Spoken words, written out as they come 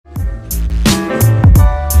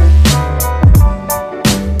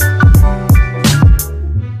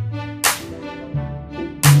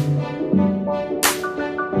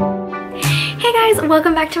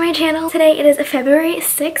welcome back to my channel. Today it is February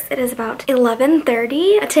 6th. It is about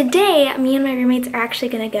 11:30. Today, me and my roommates are actually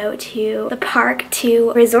gonna go to the park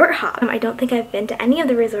to resort hop. I don't think I've been to any of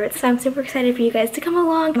the resorts, so I'm super excited for you guys to come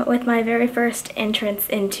along with my very first entrance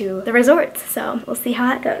into the resorts. So we'll see how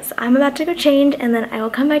that goes. I'm about to go change and then I will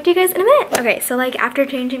come back to you guys in a minute. Okay, so like after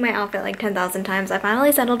changing my outfit like 10,000 times, I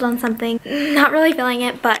finally settled on something. Not really feeling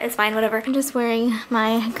it, but it's fine, whatever. I'm just wearing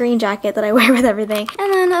my green jacket that I wear with everything,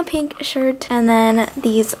 and then a pink shirt, and then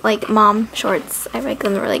these like mom shorts. I like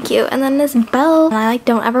them really cute, and then this belt. And I like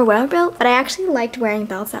don't ever wear a belt, but I actually liked wearing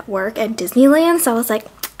belts at work at Disneyland, so I was like,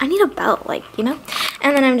 I need a belt, like, you know?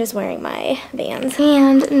 And then I'm just wearing my Vans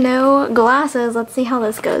and no glasses. Let's see how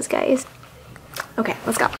this goes, guys. Okay,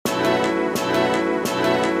 let's go.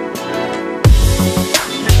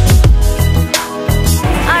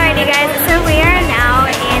 Alrighty guys, so we are now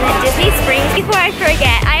in Disney Springs. Before I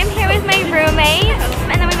forget, I am here with my roommate,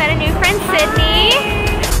 and then we met a new friend, Sydney.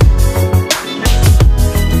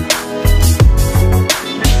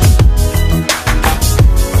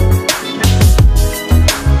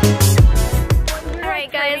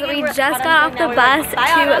 Alright guys, we just got off the bus to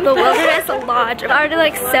the Wilderness Lodge. It's already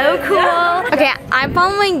like so cool. Okay, I'm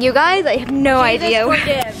following you guys. I have no idea.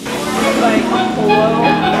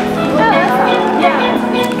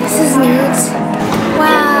 This is neat.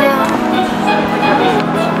 Wow.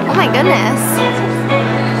 Oh my goodness.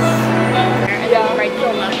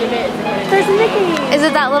 There's Mickey. Is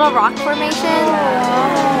it that little rock formation?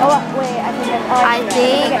 Oh wait, I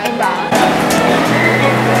think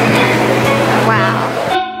wow.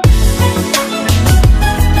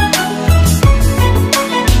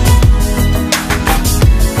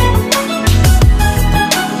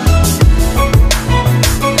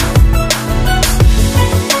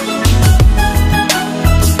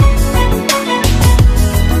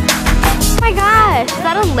 Is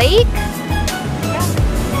that a lake? Yeah.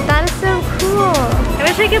 That is so cool. I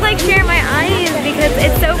wish I could like share my eyes because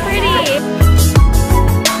it's so pretty.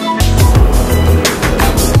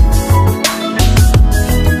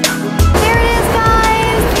 There it is,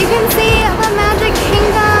 guys. You can see the Magic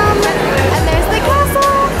Kingdom, and there's the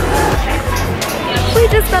castle. We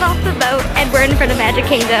just got off the boat and we're in front of Magic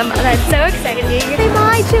Kingdom. That's so exciting. Say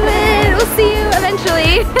bye to it. We'll see you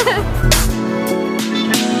eventually.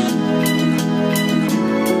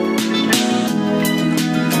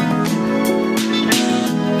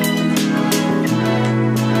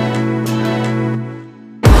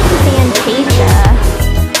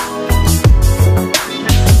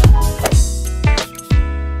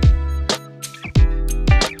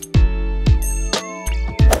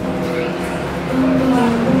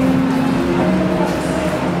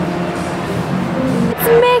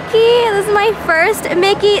 This is my first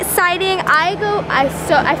Mickey sighting. I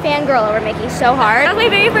fangirl over Mickey so hard. That was my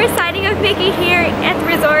very first sighting of Mickey here at the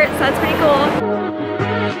resort, so that's pretty cool.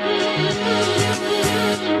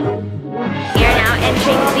 We are now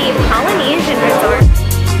entering the Polynesian resort.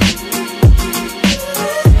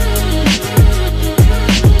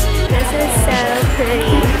 This is so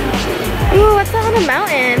pretty. Ooh, what's that on the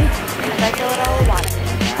mountain? Like a little water.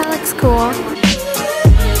 That looks cool.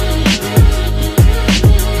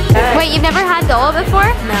 Wait, you've never had Dole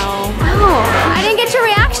before? No. Oh, I didn't get your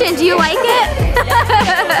reaction. Do you like it?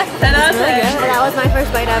 That's really good. That was my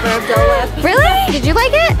first bite ever of Dole Whip. Really? Did you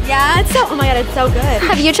like it? Yeah, it's so, oh my god, it's so good.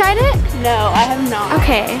 Have you tried it? No, I have not.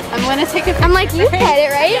 Okay. I'm gonna take a picture. I'm like, you tried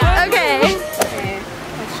it, right? Yeah. Okay. Okay,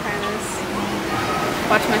 let's try this.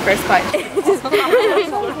 Watch my first bite.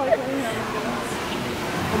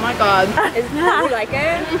 Oh my god. Isn't it? You like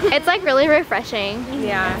it? It's like really refreshing.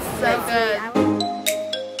 Yeah, it's so good.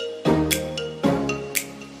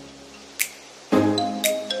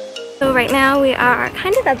 So right now we are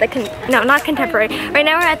kind of at the, no, not contemporary. Right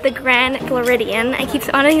now we're at the Grand Floridian. I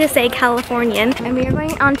keep wanting to say Californian. And we are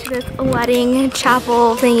going onto this wedding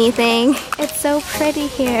chapel thingy thing. It's so pretty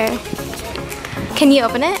here. Can you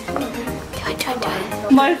open it? Do it, do it, do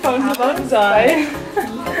it. My phone's about to die.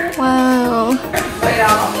 Whoa.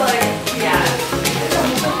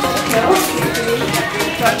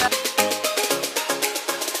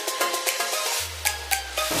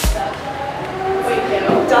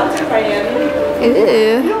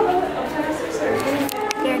 Ooh.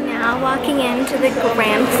 We are now walking into the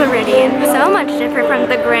Grand Floridian. So much different from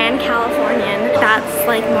the Grand Californian. That's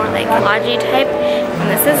like more like lodgy type, and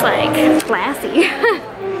this is like classy.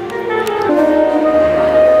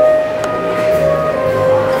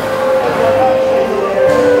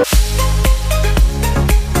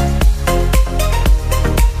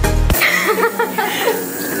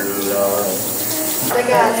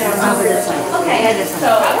 Okay, I just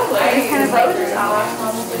kind of like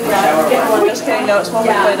I'm just kidding, no, it smells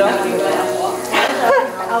like Play-Doh.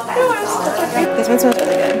 This one smells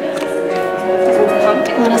really good.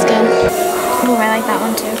 That is good. Oh, I like that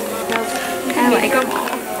one too. I like them all.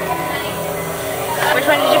 Which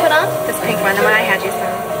one did you put on? This pink one, the one I had you smell.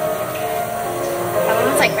 That one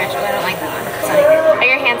was like fresh, but I don't like that one. Are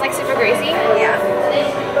your hands like super greasy? Yeah.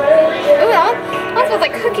 Ooh, that smells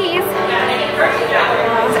like cookies.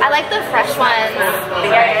 I like the fresh ones.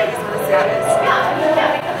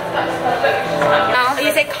 No,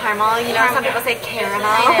 you say caramel, you know, some people say caramel.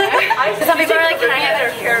 Some people are like, can I have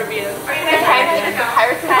their Caribbean?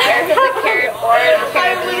 Pirates of the Caribbean or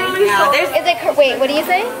Caribbean. No, there's, wait, what do you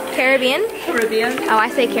say? Caribbean? Caribbean. Oh, I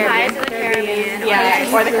say Caribbean. Pirates of the Caribbean.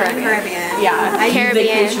 Yeah, or the Caribbean. Yeah. I Caribbean.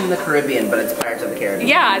 use Vacation in the Caribbean, but it's Pirates of the Caribbean.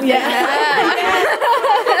 Yeah.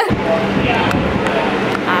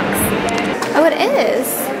 Oh, it is.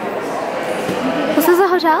 This is a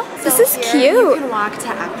hotel? This is cute. You can walk to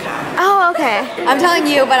Epcot. Oh, okay. I'm telling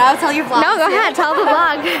you, but I'll tell your vlog. No, go ahead. Tell the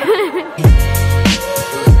vlog.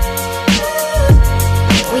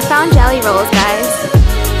 We found jelly rolls, guys.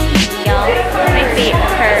 My feet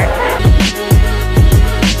hurt.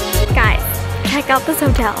 Guys, check out this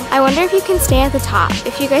hotel. I wonder if you can stay at the top.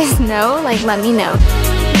 If you guys know, like, let me know.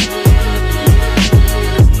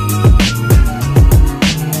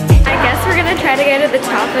 I guess we're gonna try to go to the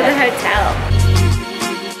top of the hotel.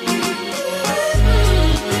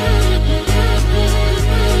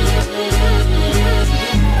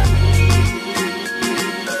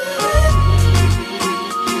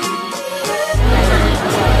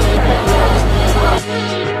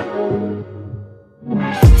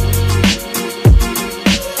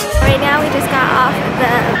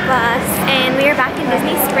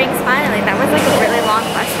 Finally, that was like a really long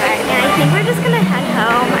bus ride, and I think we're just gonna head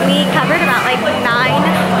home. We covered about like 9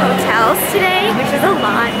 hotels today, which is a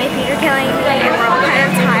lot. My feet are killing me and we're all kind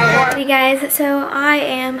of tired. Hey guys, so I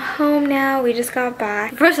am home now. We just got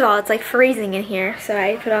back. First of all, it's like freezing in here, so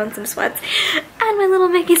I put on some sweats and my little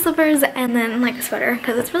Mickey slippers and then like a sweater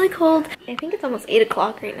because it's really cold. I think it's almost 8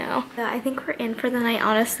 o'clock right now. I think we're in for the night,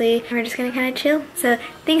 honestly. We're just gonna kind of chill. So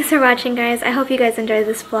thanks for watching, guys. I hope you guys enjoyed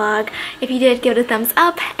this vlog. If you did, give it a thumbs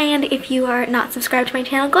up, and if you are not subscribed to my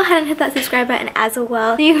channel, go ahead and hit that subscribe button as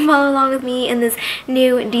well so you can follow along with me in this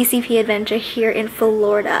new DCP adventure here in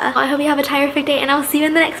Florida. I hope you have a terrific day, and I'll see you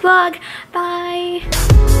in the next vlog.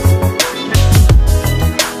 Bye!